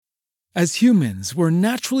As humans, we're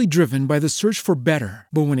naturally driven by the search for better.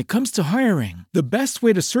 But when it comes to hiring, the best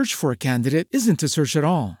way to search for a candidate isn't to search at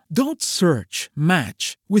all. Don't search,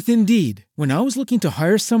 match with Indeed. When I was looking to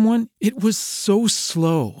hire someone, it was so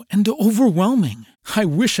slow and overwhelming. I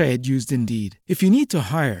wish I had used Indeed. If you need to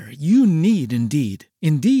hire, you need Indeed.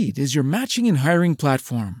 Indeed is your matching and hiring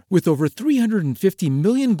platform with over 350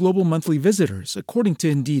 million global monthly visitors, according to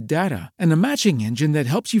Indeed data, and a matching engine that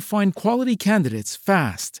helps you find quality candidates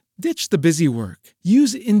fast. Ditch the busy work.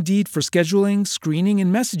 Use Indeed for scheduling, screening,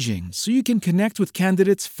 and messaging so you can connect with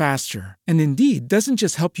candidates faster. And Indeed doesn't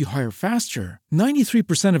just help you hire faster.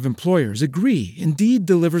 93% of employers agree Indeed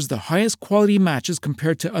delivers the highest quality matches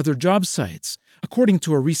compared to other job sites, according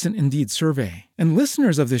to a recent Indeed survey. And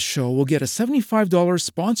listeners of this show will get a $75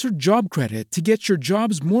 sponsored job credit to get your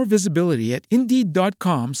jobs more visibility at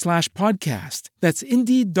Indeed.com/podcast. That's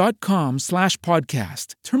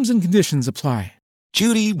Indeed.com/podcast. Terms and conditions apply.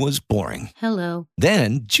 Judy was boring. Hello.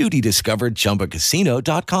 Then Judy discovered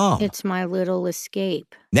ChumbaCasino.com. It's my little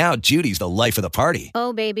escape. Now Judy's the life of the party.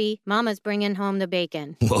 Oh, baby, mama's bringing home the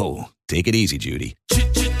bacon. Whoa, take it easy, Judy.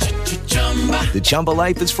 The Chumba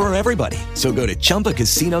life is for everybody. So go to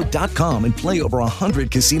ChumbaCasino.com and play over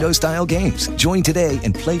 100 casino-style games. Join today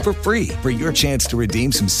and play for free for your chance to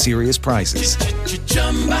redeem some serious prizes.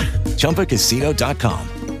 ChumbaCasino.com.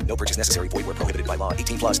 No purchase necessary. Void where prohibited by law.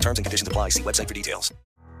 18 plus terms and conditions apply. See website for details.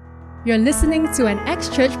 You're listening to an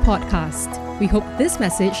X-Church podcast. We hope this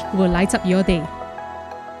message will light up your day.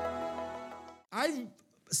 I've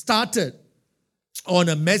started on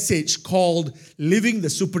a message called Living the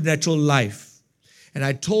Supernatural Life. And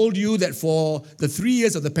I told you that for the 3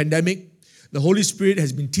 years of the pandemic, the Holy Spirit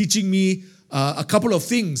has been teaching me a couple of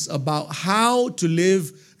things about how to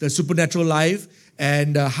live the supernatural life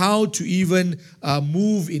and how to even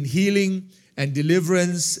move in healing and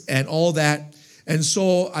deliverance and all that. And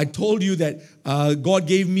so I told you that God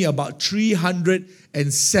gave me about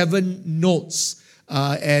 307 notes.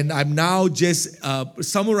 And I'm now just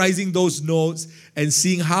summarizing those notes and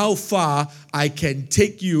seeing how far I can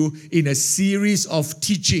take you in a series of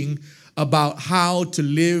teaching about how to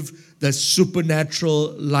live the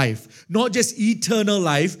supernatural life. Not just eternal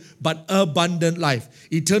life, but abundant life.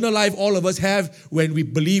 Eternal life all of us have when we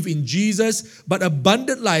believe in Jesus, but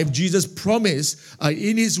abundant life, Jesus promised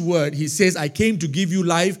in His Word. He says, I came to give you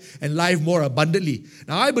life and life more abundantly.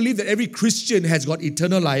 Now, I believe that every Christian has got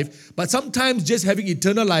eternal life, but sometimes just having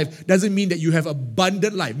eternal life doesn't mean that you have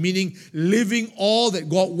abundant life, meaning living all that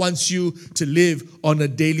God wants you to live on a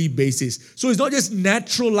daily basis. So it's not just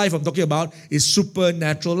natural life I'm talking about, it's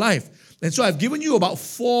supernatural life. And so I've given you about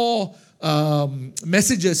 4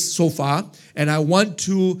 messages so far, and I want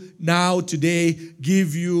to now today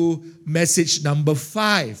give you message number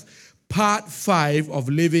 5, part 5 of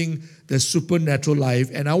living the supernatural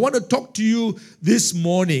life. And I want to talk to you this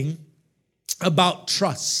morning about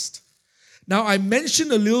trust. Now, I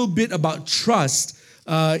mentioned a little bit about trust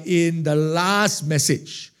in the last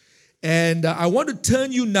message, and I want to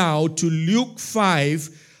turn you now to Luke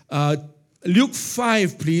 5. Luke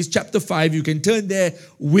 5, please, chapter 5. You can turn there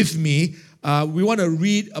with me. We want to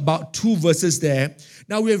read about 2 verses there.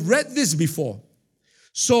 Now, we have read this before.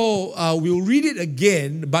 So, we'll read it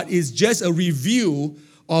again, but it's just a review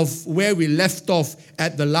of where we left off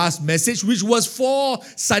at the last message, which was 4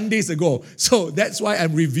 Sundays ago. So, that's why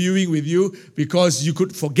I'm reviewing with you, because you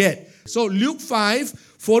could forget. So, Luke 5,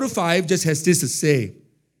 4-5 just has this to say.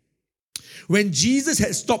 When Jesus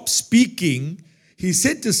had stopped speaking, He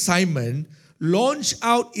said to Simon, launch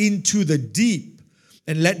out into the deep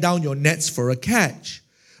and let down your nets for a catch.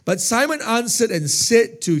 But Simon answered and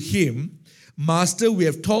said to him, Master, we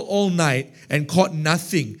have toiled all night and caught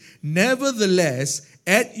nothing. Nevertheless,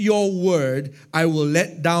 at your word, I will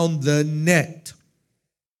let down the net.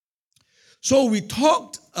 So we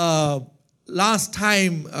talked last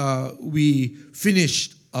time we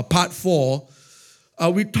finished part 4.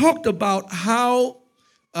 We talked about how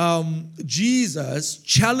Jesus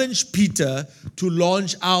challenged Peter to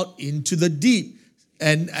launch out into the deep.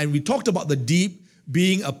 And we talked about the deep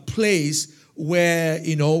being a place where,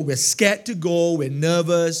 we're scared to go, we're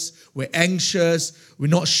nervous, we're anxious, we're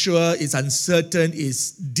not sure, it's uncertain,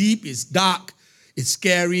 it's deep, it's dark, it's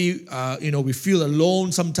scary, we feel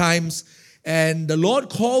alone sometimes. And the Lord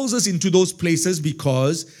calls us into those places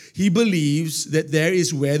because He believes that there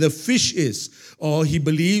is where the fish is, or He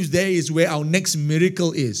believes there is where our next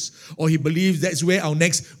miracle is, or He believes that's where our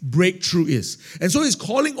next breakthrough is. And so He's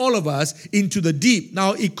calling all of us into the deep.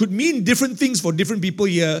 Now, it could mean different things for different people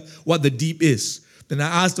here, what the deep is. Then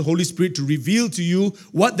I ask the Holy Spirit to reveal to you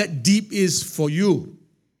what that deep is for you.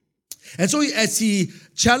 And so as He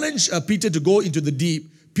challenged Peter to go into the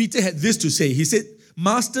deep, Peter had this to say. He said,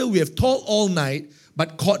 Master, we have toiled all night,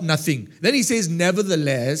 but caught nothing. Then he says,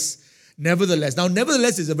 nevertheless. Now,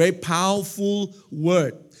 nevertheless is a very powerful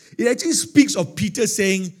word. It actually speaks of Peter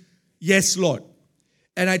saying, yes, Lord.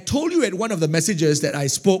 And I told you at one of the messages that I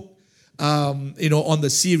spoke, on the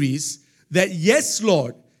series, that yes,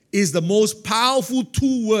 Lord, is the most powerful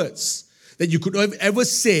 2 words that you could ever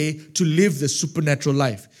say to live the supernatural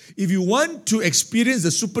life. If you want to experience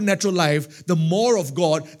the supernatural life, the more of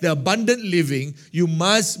God, the abundant living, you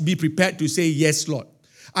must be prepared to say, yes, Lord.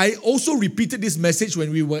 I also repeated this message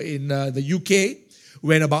when we were in the UK,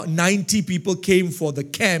 when about 90 people came for the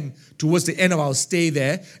camp towards the end of our stay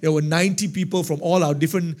there. There were 90 people from all our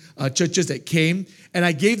different churches that came, and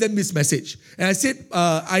I gave them this message. And I said,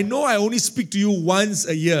 I know I only speak to you once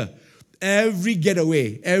a year. Every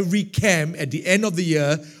getaway, every camp at the end of the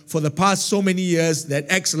year, for the past so many years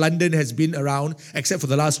that London has been around, except for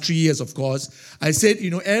the last 3 years, of course, I said,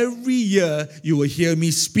 every year you will hear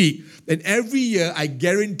me speak. And every year, I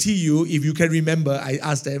guarantee you, if you can remember, I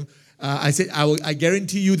asked them, I said, I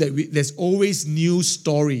guarantee you that there's always new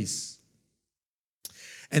stories.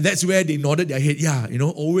 And that's where they nodded their head. Yeah,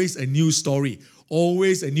 always a new story.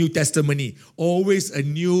 Always a new testimony. Always a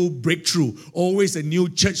new breakthrough. Always a new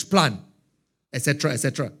church plant. Etc.,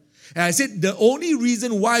 etc. And I said, the only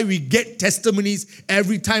reason why we get testimonies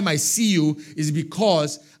every time I see you is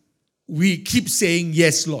because we keep saying,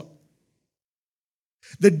 yes, Lord.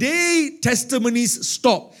 The day testimonies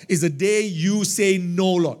stop is the day you say,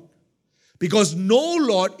 no, Lord. Because no,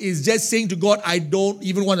 Lord, is just saying to God, I don't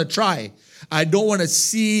even want to try. I don't want to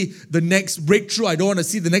see the next breakthrough. I don't want to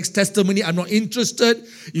see the next testimony. I'm not interested.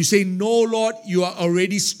 You say, no, Lord, you are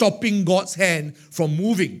already stopping God's hand from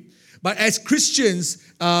moving. But as Christians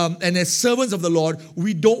and as servants of the Lord,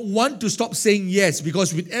 we don't want to stop saying yes,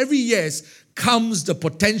 because with every yes comes the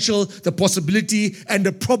potential, the possibility, and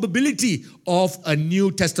the probability of a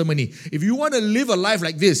new testimony. If you want to live a life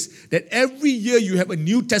like this, that every year you have a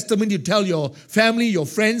new testimony to tell your family, your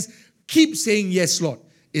friends, keep saying yes, Lord,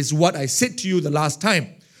 is what I said to you the last time.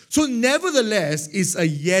 So nevertheless is a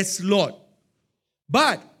yes, Lord.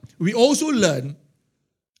 But we also learn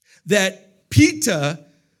that Peter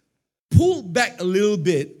pulled back a little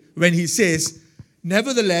bit when he says,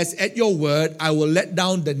 nevertheless, at your word, I will let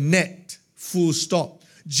down the net, full stop.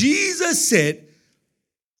 Jesus said,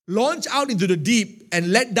 launch out into the deep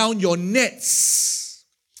and let down your nets.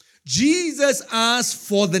 Jesus asked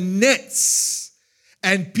for the nets,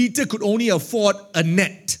 and Peter could only afford a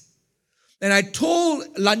net. And I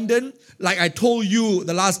told London, like I told you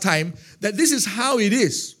the last time, that this is how it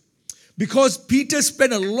is. Because Peter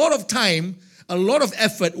spent a lot of time, a lot of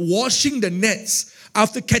effort washing the nets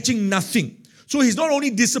after catching nothing. So he's not only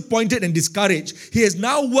disappointed and discouraged, he has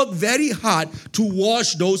now worked very hard to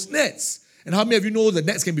wash those nets. And how many of you know the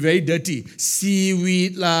nets can be very dirty?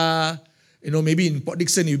 Seaweed lah, maybe in Port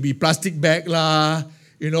Dickson it would be plastic bag lah.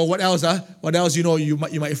 What else? What else? You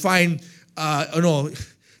might find,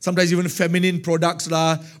 sometimes even feminine products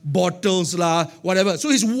lah, bottles lah, whatever. So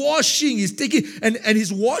he's taking, and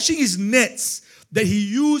he's washing his nets that he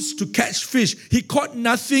used to catch fish. He caught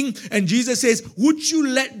nothing, and Jesus says, would you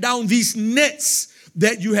let down these nets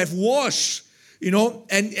that you have washed? And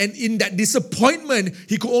in that disappointment,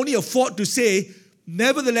 he could only afford to say,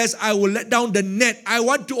 nevertheless, I will let down the net. I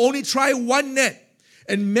want to only try one net.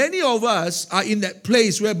 And many of us are in that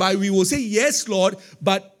place whereby we will say, yes, Lord,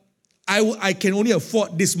 but I can only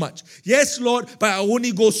afford this much. Yes, Lord, but I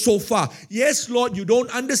only go so far. Yes, Lord, you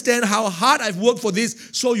don't understand how hard I've worked for this,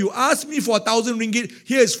 so you ask me for 1,000 ringgit.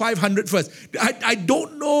 Here is 500 first. I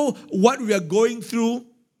don't know what we are going through,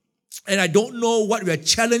 and I don't know what we are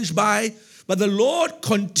challenged by, but the Lord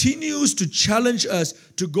continues to challenge us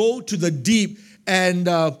to go to the deep. And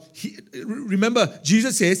remember,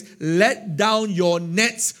 Jesus says, let down your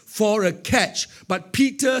nets for a catch. But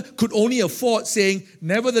Peter could only afford saying,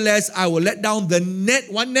 nevertheless, I will let down the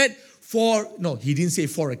net, one net he didn't say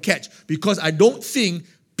for a catch, because I don't think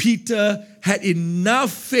Peter had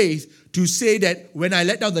enough faith to say that when I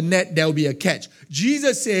let down the net, there will be a catch.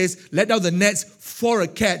 Jesus says, let down the nets for a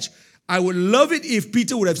catch. I would love it if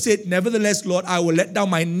Peter would have said, nevertheless, Lord, I will let down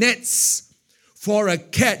my nets for a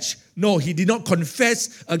catch. No, he did not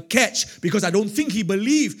confess a catch, because I don't think he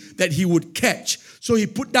believed that he would catch. So he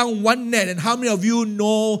put down one net. And how many of you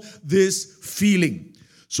know this feeling?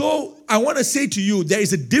 So I want to say to you, there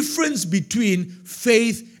is a difference between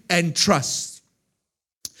faith and trust.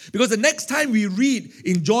 Because the next time we read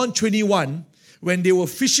in John 21, when they were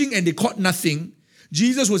fishing and they caught nothing,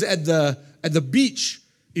 Jesus was at the beach,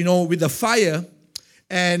 with the fire,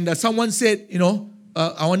 and someone said,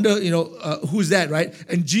 I wonder, who's that, right?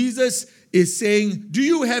 And Jesus is saying, do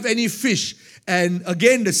you have any fish? And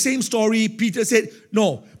again, the same story, Peter said,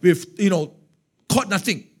 no, we've, caught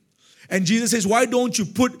nothing. And Jesus says, why don't you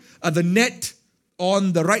put the net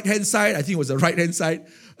on the right-hand side? I think it was the right-hand side.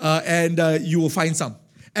 And you will find some.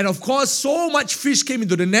 And of course, so much fish came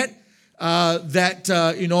into the net that,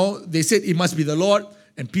 they said it must be the Lord.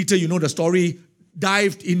 And Peter, you know the story,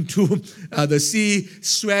 dived into the sea,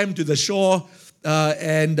 swam to the shore.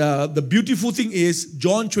 And the beautiful thing is,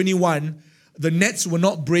 John 21, the nets were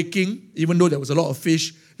not breaking, even though there was a lot of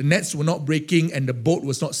fish. The nets were not breaking and the boat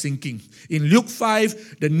was not sinking. In Luke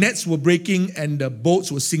 5, the nets were breaking and the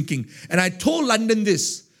boats were sinking. And I told London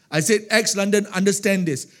this. I said, ex-London, understand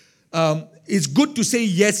this. It's good to say,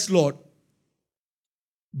 yes, Lord.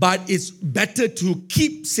 But it's better to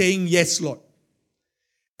keep saying, yes, Lord.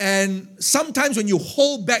 And sometimes when you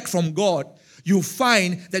hold back from God, you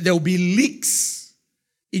find that there will be leaks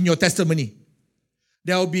in your testimony.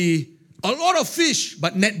 There will be a lot of fish,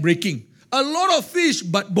 but net breaking. A lot of fish,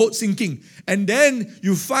 but boat sinking. And then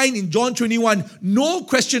you find in John 21, no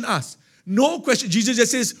question asked. No question. Jesus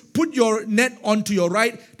just says, put your net onto your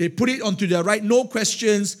right. They put it onto their right. No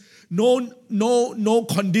questions. No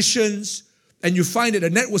conditions. And you find that the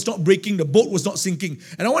net was not breaking. The boat was not sinking.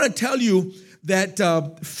 And I want to tell you that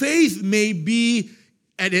faith may be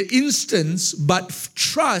at an instance, but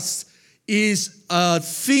trust is a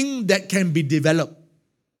thing that can be developed.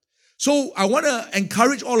 So I want to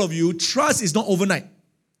encourage all of you, trust is not overnight.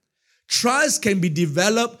 Trust can be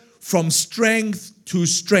developed from strength to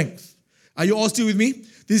strength. Are you all still with me?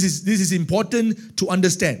 This is important to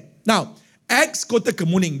understand. Now, Acts Kota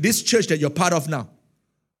Kemuning, this church that you're part of now.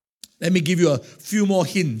 Let me give you a few more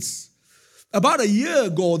hints. About a year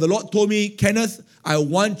ago, the Lord told me, Kenneth, I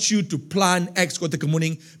want you to plant Acts Kota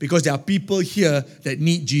Kemuning because there are people here that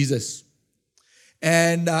need Jesus.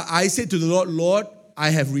 And I said to the Lord, I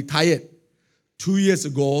have retired 2 years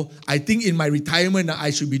ago. I think in my retirement, I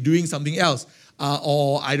should be doing something else.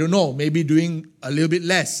 Or I don't know, maybe doing a little bit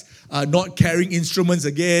less. Not carrying instruments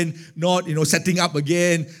again, not setting up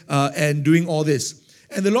again, and doing all this.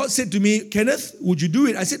 And the Lord said to me, Kenneth, would you do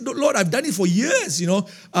it? I said, Lord, I've done it for years,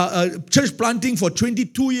 church planting for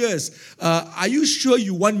 22 years. Are you sure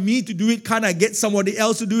you want me to do it? Can't I get somebody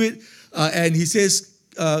else to do it? And he says,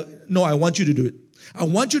 no, I want you to do it. I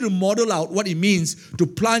want you to model out what it means to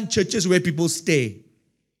plant churches where people stay.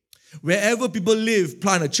 Wherever people live,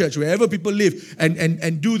 plant a church. Wherever people live,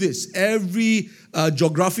 and do this. Every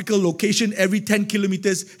geographical location, every 10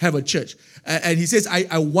 kilometers, have a church. And he says,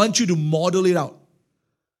 I want you to model it out.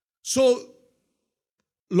 So,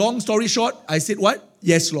 long story short, I said what?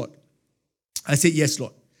 Yes, Lord. I said, yes,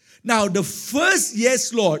 Lord. Now, the first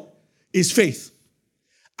yes, Lord, is faith.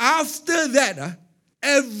 After that,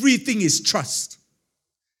 everything is trust.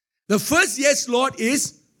 The first yes, Lord,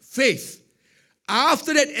 is faith.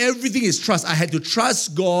 After that, everything is trust. I had to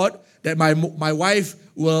trust God that my wife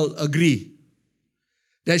will agree.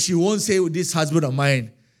 That she won't say, this husband of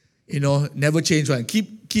mine, never change one.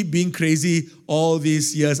 Keep being crazy all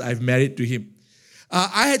these years I've married to him.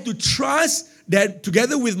 I had to trust that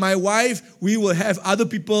together with my wife, we will have other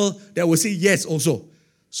people that will say yes also.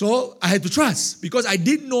 So I had to trust because I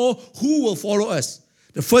didn't know who will follow us.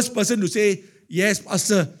 The first person to say, yes,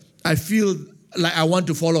 Pastor, I feel like I want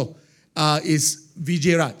to follow is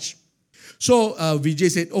Vijay Raj. So Vijay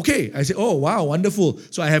said, okay. I said, oh, wow, wonderful.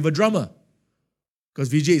 So I have a drummer because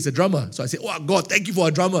Vijay is a drummer. So I said, oh, God, thank you for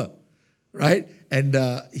a drummer. Right? And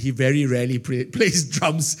he very rarely plays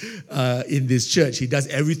drums in this church. He does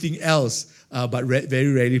everything else, but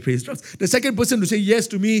very rarely plays drums. The second person to say yes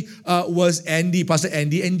to me was Andy, Pastor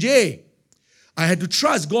Andy and Jay. I had to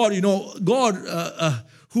trust God, God,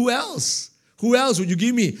 who else? Who else would you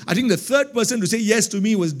give me? I think the third person to say yes to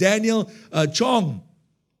me was Daniel Chong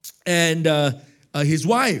and his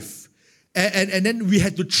wife. And then we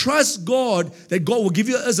had to trust God that God will give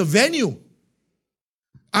us a venue.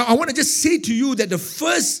 I want to just say to you that the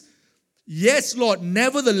first yes, Lord,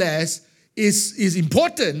 nevertheless, is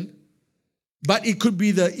important, but it could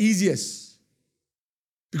be the easiest.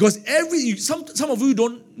 Because some of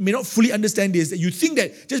you may not fully understand this, that you think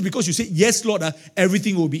that just because you say yes, Lord,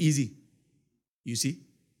 everything will be easy. You see?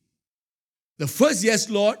 The first yes,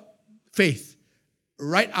 Lord, faith.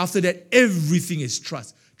 Right after that, everything is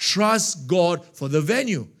trust. Trust God for the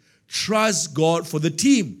venue. Trust God for the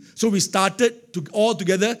team. So we started all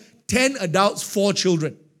together, 10 adults, 4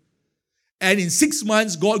 children. And in 6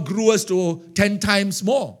 months, God grew us to 10 times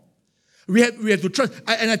more. We have to trust.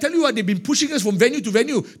 And I tell you what, they've been pushing us from venue to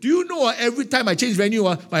venue. Do you know every time I change venue,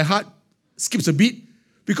 my heart skips a beat?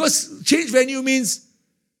 Because change venue means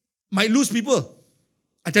might lose people.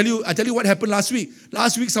 I tell you what happened last week.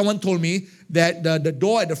 Last week, someone told me that the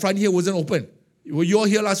door at the front here wasn't open. Were you all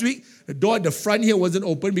here last week? The door at the front here wasn't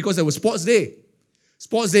open because there was sports day.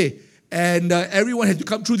 And everyone had to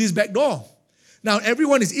come through this back door. Now,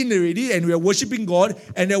 everyone is in already and we are worshiping God.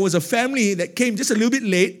 And there was a family that came just a little bit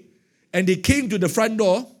late. And they came to the front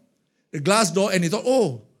door, the glass door, and they thought,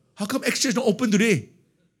 oh, how come X-Church not open today?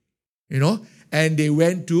 And they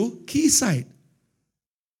went to Quayside.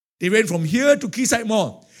 They went from here to Quayside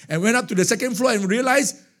Mall and went up to the second floor and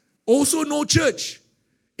realized also no church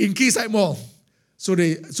in Quayside Mall. So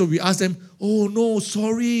we asked them, oh no,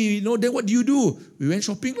 sorry, then what do? We went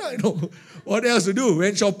shopping. What else to do? We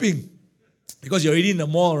went shopping. Because you're already in the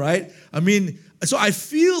mall, right? So I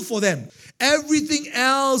feel for them. Everything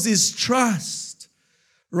else is trust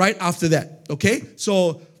right after that, okay?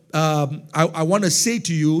 So I want to say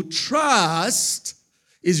to you, trust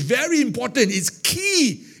is very important. It's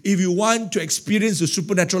key if you want to experience the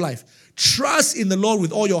supernatural life. Trust in the Lord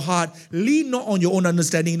with all your heart. Lean not on your own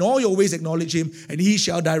understanding. In all your ways acknowledge Him, and He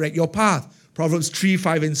shall direct your path. Proverbs 3,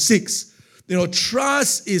 5, and 6.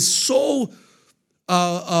 Trust is so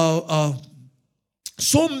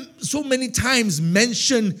many times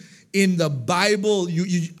mentioned in the Bible.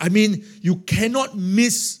 You cannot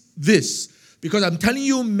miss this. Because I'm telling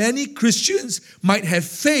you, many Christians might have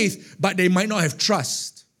faith, but they might not have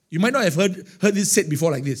trust. You might not have heard this said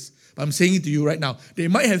before like this, but I'm saying it to you right now. They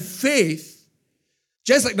might have faith,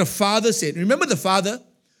 just like the father said. Remember the father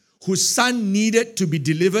whose son needed to be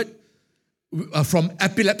delivered from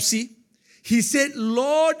epilepsy? He said,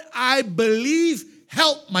 Lord, I believe,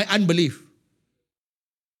 help my unbelief.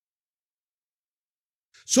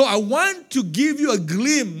 So I want to give you a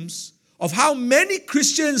glimpse of how many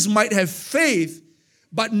Christians might have faith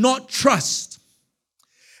but not trust.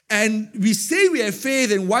 And we say we have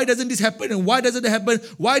faith, and why doesn't this happen? And why doesn't it happen?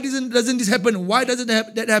 Why doesn't this happen? And why doesn't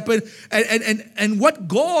that happen? And what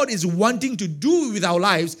God is wanting to do with our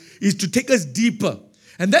lives is to take us deeper.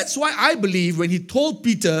 And that's why I believe when He told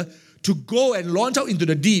Peter to go and launch out into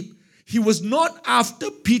the deep, He was not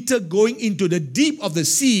after Peter going into the deep of the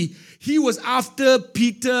sea. He was after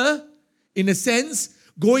Peter, in a sense,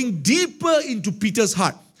 going deeper into Peter's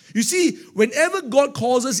heart. You see, whenever God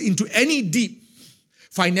calls us into any deep,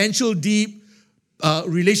 financial deep,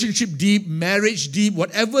 relationship deep, marriage deep,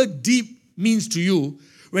 whatever deep means to you,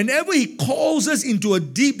 whenever He calls us into a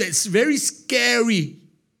deep that's very scary,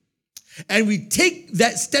 and we take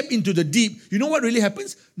that step into the deep, you know what really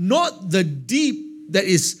happens? Not the deep that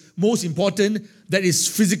is most important, that is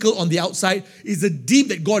physical on the outside, is the deep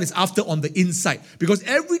that God is after on the inside. Because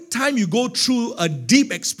every time you go through a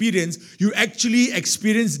deep experience, you actually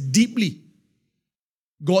experience deeply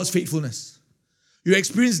God's faithfulness. You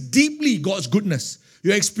experience deeply God's goodness.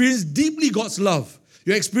 You experience deeply God's love.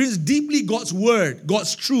 You experience deeply God's word,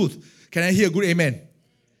 God's truth. Can I hear a good amen?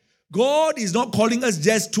 God is not calling us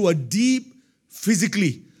just to a deep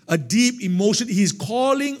physically, a deep emotion. He's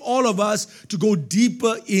calling all of us to go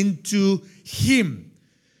deeper into Him.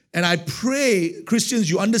 And I pray, Christians,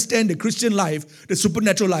 you understand the Christian life, the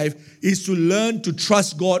supernatural life, is to learn to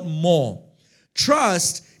trust God more.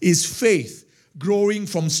 Trust is faith growing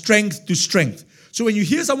from strength to strength. So when you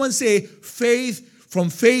hear someone say faith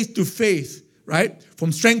to faith, right?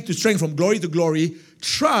 From strength to strength, from glory to glory,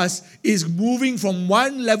 trust is moving from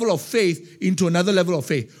one level of faith into another level of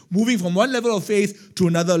faith. Moving from one level of faith to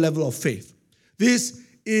another level of faith. This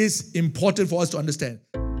is important for us to understand.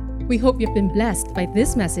 We hope you've been blessed by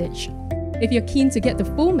this message. If you're keen to get the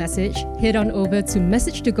full message, head on over to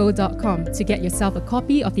messagetogo.com to get yourself a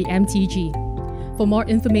copy of the MTG. For more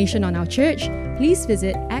information on our church, please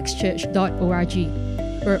visit xchurch.org.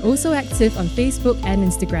 We're also active on Facebook and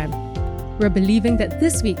Instagram. We're believing that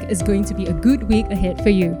this week is going to be a good week ahead for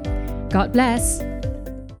you. God bless.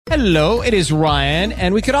 Hello, it is Ryan,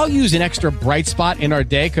 and we could all use an extra bright spot in our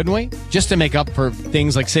day, couldn't we? Just to make up for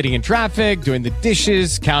things like sitting in traffic, doing the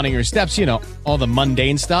dishes, counting your steps, all the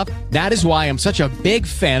mundane stuff. That is why I'm such a big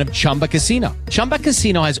fan of Chumba Casino. Chumba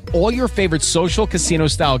Casino has all your favorite social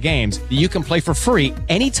casino-style games that you can play for free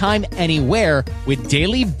anytime, anywhere with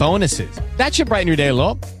daily bonuses. That should brighten your day a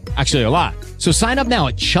little. Actually, a lot. So sign up now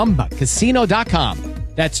at ChumbaCasino.com.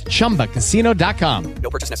 That's ChumbaCasino.com. No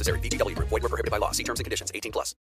purchase necessary. VGW Group. Void where prohibited by law. See terms and conditions. 18+.